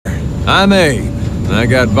I'm Abe, and I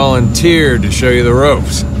got volunteered to show you the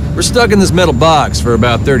ropes. We're stuck in this metal box for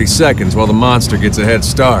about 30 seconds while the monster gets a head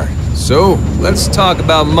start. So, let's talk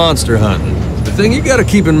about monster hunting. The thing you gotta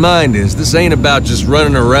keep in mind is, this ain't about just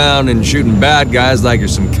running around and shooting bad guys like you're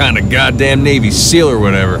some kind of goddamn Navy SEAL or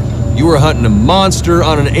whatever. You were hunting a monster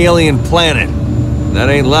on an alien planet. That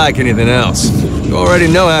ain't like anything else. You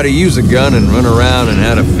already know how to use a gun and run around and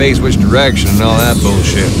how to face which direction and all that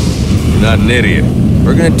bullshit. You're not an idiot.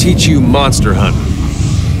 We're gonna teach you monster hunting.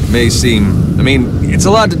 It may seem... I mean, it's a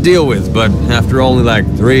lot to deal with, but after only like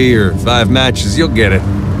 3 or 5 matches, you'll get it.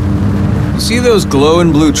 You see those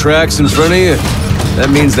glowing blue tracks in front of you? That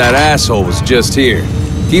means that asshole was just here.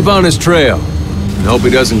 Keep on his trail, and hope he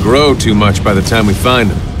doesn't grow too much by the time we find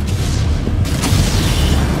him.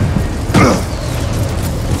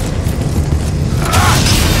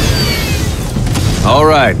 All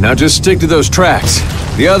right, now just stick to those tracks.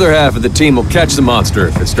 The other half of the team will catch the monster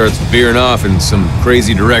if it starts veering off in some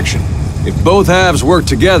crazy direction. If both halves work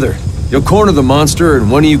together, you'll corner the monster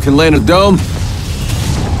and one of you can land a dome.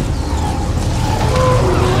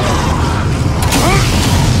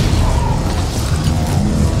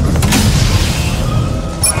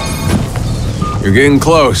 You're getting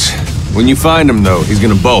close. When you find him, though, he's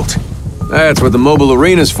gonna bolt. That's what the mobile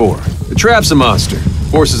arena's for. It traps a monster,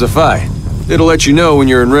 forces a fight. It'll let you know when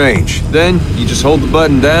you're in range. Then, you just hold the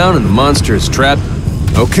button down and the monster is trapped.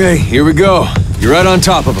 Okay, here we go. You're right on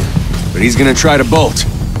top of him. But he's gonna try to bolt.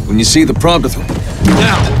 When you see the prompt with him.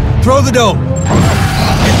 Now, throw the dome. You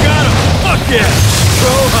got him! Fuck yeah!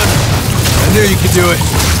 Throw, Hunter. I knew you could do it.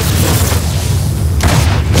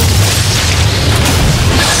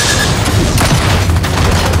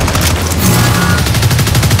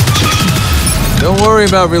 Don't worry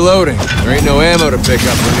about reloading. There ain't no ammo to pick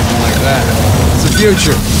up or anything like that. It's the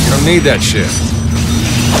future. You don't need that shit.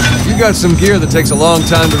 You got some gear that takes a long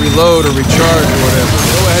time to reload or recharge or whatever.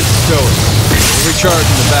 Go ahead and stow it. We'll recharge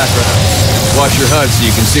in the background. Watch your HUD so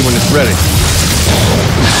you can see when it's ready.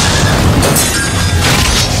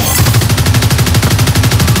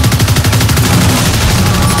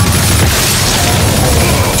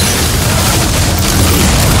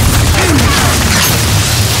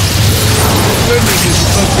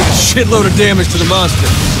 Shitload of damage to the monster.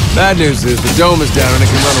 Bad news is the dome is down and it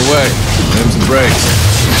can run away. Them's the brakes.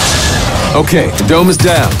 Okay, the dome is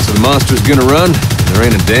down, so the monster's gonna run. There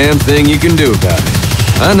ain't a damn thing you can do about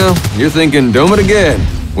it. I know, you're thinking, dome it again.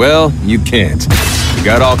 Well, you can't. You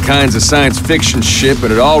got all kinds of science fiction shit, but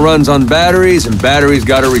it all runs on batteries, and batteries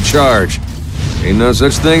gotta recharge. Ain't no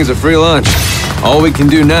such thing as a free lunch. All we can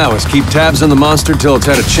do now is keep tabs on the monster till it's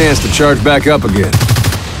had a chance to charge back up again.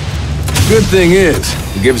 Good thing is,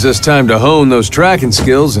 it gives us time to hone those tracking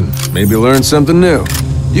skills and maybe learn something new.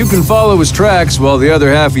 You can follow his tracks while the other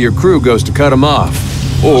half of your crew goes to cut him off.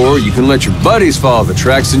 Or you can let your buddies follow the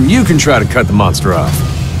tracks and you can try to cut the monster off.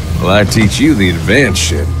 Well, I teach you the advanced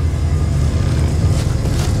shit.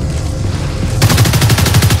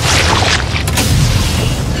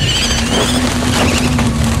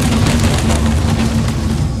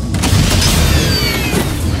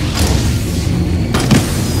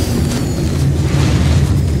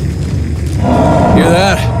 Hear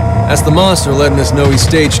that? That's the monster letting us know he's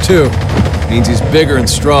stage 2. Means he's bigger and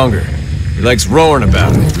stronger. He likes roaring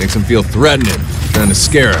about it. Makes him feel threatening, trying to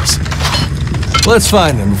scare us. Let's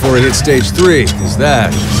find him before he hits stage 3, because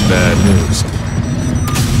that is bad news.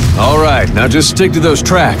 All right, now just stick to those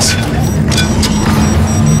tracks.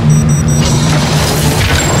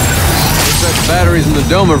 Looks like the batteries in the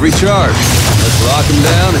dome have recharged. Let's lock him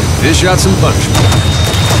down and dish out some punishment.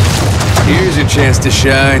 Here's your chance to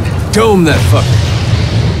shine. Dome that fucker.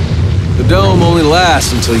 The dome only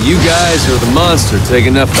lasts until you guys or the monster take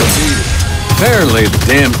enough to beat it. Apparently, the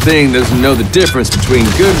damn thing doesn't know the difference between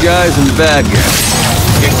good guys and bad guys.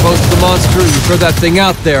 You get close to the monster, you throw that thing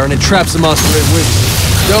out there, and it traps the monster in with you.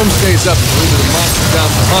 The dome stays up until either the monster down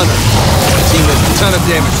the hunter. The team does a ton of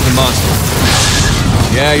damage to the monster.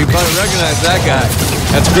 Yeah, you probably recognize that guy.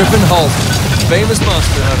 That's Griffin Holt, famous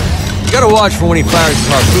monster hunter. You gotta watch for when he fires his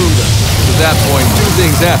harpoon gun. At that point, 2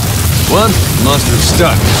 things happen. 1, the monster is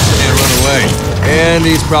stuck, can't run away. And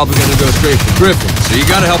he's probably gonna go straight for Griffin, so you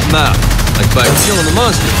gotta help him out. Like by killing the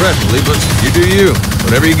monster, preferably, but you do you.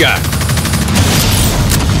 Whatever you got.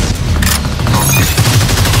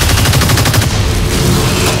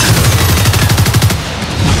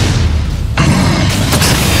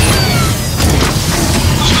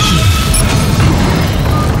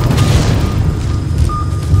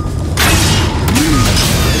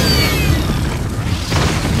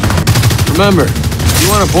 Remember, if you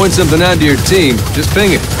want to point something out to your team, just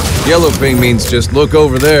ping it. Yellow ping means just look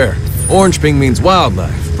over there. Orange ping means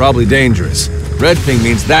wildlife, probably dangerous. Red ping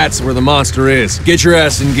means that's where the monster is. Get your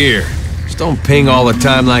ass in gear. Just don't ping all the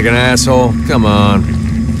time like an asshole. Come on.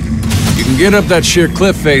 You can get up that sheer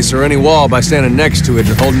cliff face or any wall by standing next to it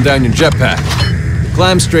and holding down your jetpack.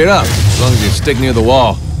 Climb straight up, as long as you stick near the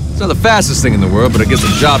wall. It's not the fastest thing in the world, but it gets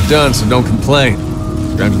the job done, so don't complain.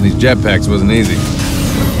 Driving these jetpacks wasn't easy.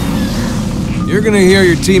 You're gonna hear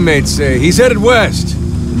your teammates say, "He's headed west."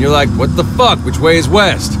 And you're like, "What the fuck? Which way is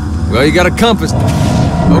west?" Well, you got a compass.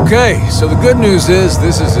 Okay, so the good news is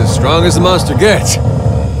this is as strong as the monster gets.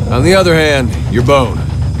 On the other hand, you're boned.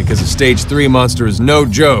 Because a stage 3 monster is no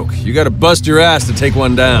joke. You gotta bust your ass to take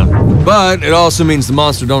one down. But it also means the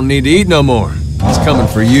monster don't need to eat no more. It's coming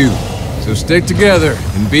for you. So stick together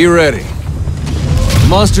and be ready. The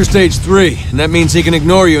monster's stage 3, and that means he can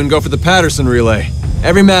ignore you and go for the Patterson relay.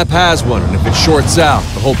 Every map has one, and if it shorts out,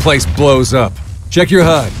 the whole place blows up. Check your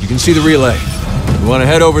HUD, you can see the relay. If you want to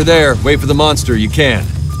head over there, wait for the monster, you can.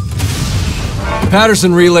 The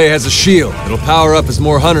Patterson relay has a shield. It'll power up as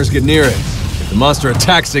more hunters get near it. If the monster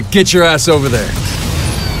attacks it, get your ass over there.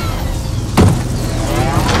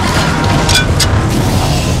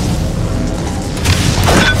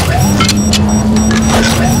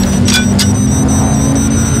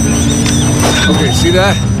 Okay, see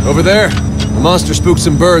that? Over there? The monster spooked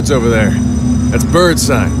some birds over there. That's bird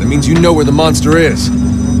sign. That means you know where the monster is.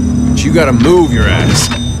 But you gotta move your ass.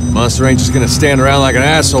 The monster ain't just gonna stand around like an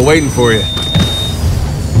asshole waiting for you.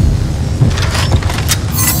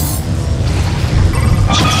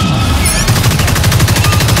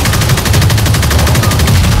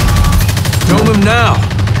 Dome him now.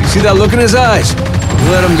 You see that look in his eyes? If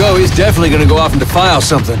you let him go, he's definitely gonna go off and defile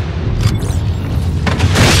something.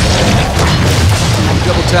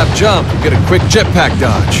 Double tap jump and get a quick jetpack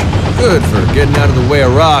dodge. Good for getting out of the way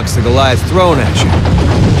of rocks the Goliath's throwing at you.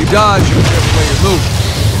 You dodge whichever way you're moving.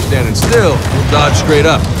 If you're standing still, you'll dodge straight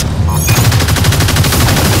up.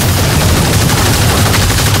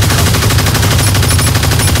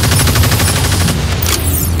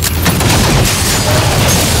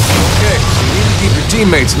 Okay, so you need to keep your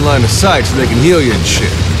teammates in line of sight so they can heal you and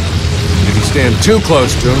shit. If you stand too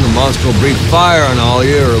close to them, the monster will breathe fire on all of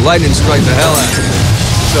you or lightning strike the hell out of you.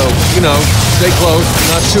 So, you know, stay close, but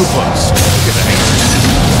not too close. Get the hang of it.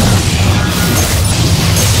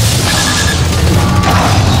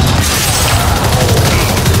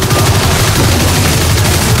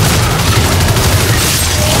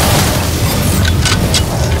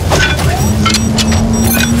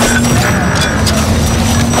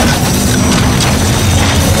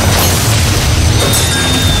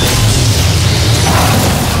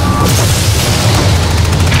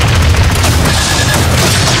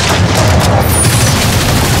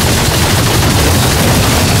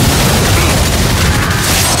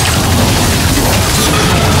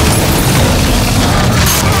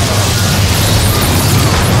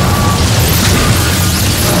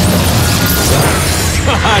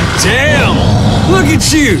 Damn! Look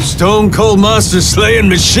at you, stone cold monster slaying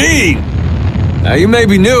machine! Now you may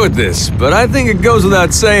be new at this, but I think it goes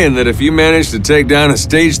without saying that if you manage to take down a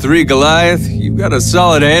stage 3 Goliath, you've got a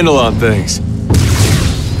solid handle on things.